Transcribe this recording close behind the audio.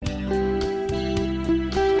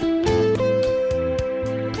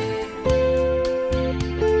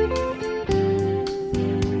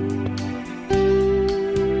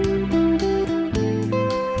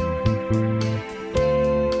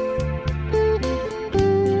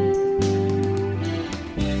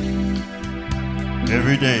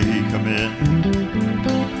Every day he'd come in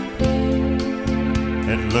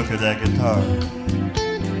and look at that guitar.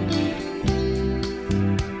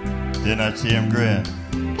 Then I'd see him grin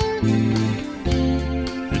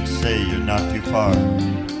and say, "You're not too far."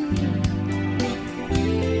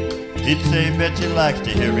 He'd say, "Betsey likes to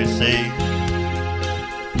hear me sing,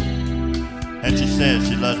 and she says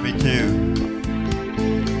she loves me too."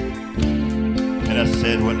 And I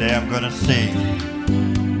said, "One day I'm gonna sing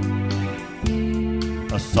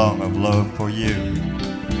a song of love for you."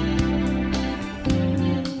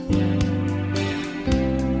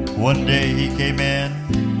 One day he came in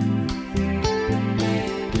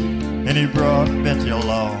and he brought Betsey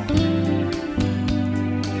along,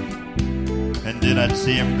 and then I'd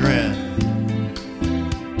see him grin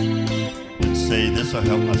and say, "This'll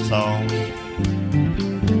help my song."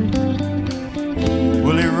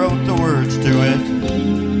 Well, he wrote the words to it,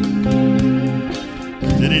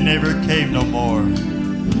 then he never came no more.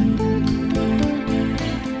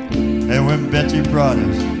 And when Betsey brought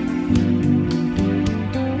us,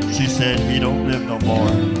 she said, "He don't live no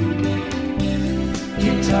more."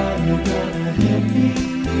 Guitar, you're gonna help me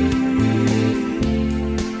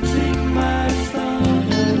sing my song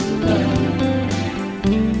of love,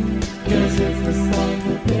 'cause it's a song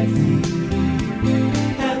for Betsey,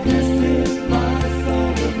 and this is my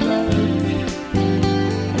song of love.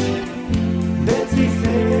 Betsey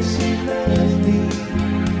says she loves me,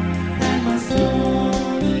 and my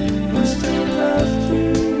song must still love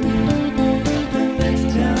true. The next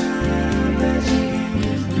time that she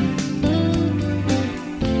hears me,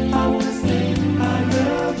 I wanna say I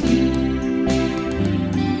love you.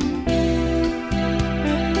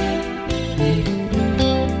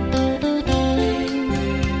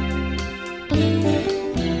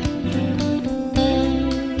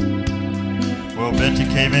 Well, Betsey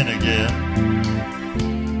came in again,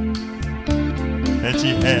 and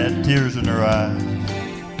she had tears in her eyes.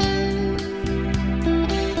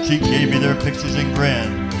 She gave me their pictures and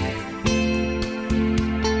grinned.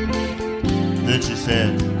 Then she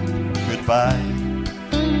said, "Goodbye."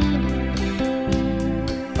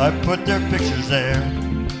 I put their pictures there,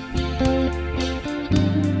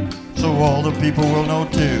 so all the people will know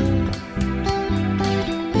too,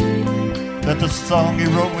 that the song he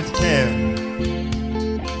wrote with care,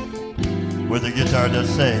 where the guitar does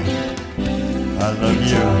say, "I love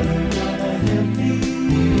you."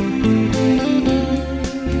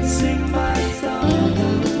 Sing my song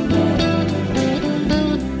of love,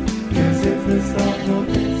 'cause it's the song for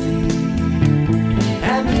Betsey,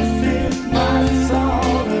 and this is my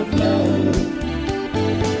song of love.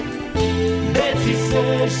 Betsey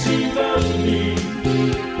says she loves me,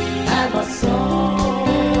 and my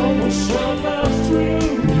song will show love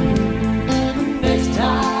through. Next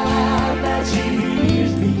time that she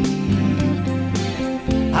hears me,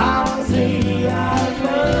 I'll say I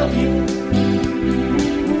love you.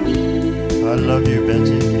 I love you,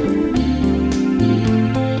 Betsey.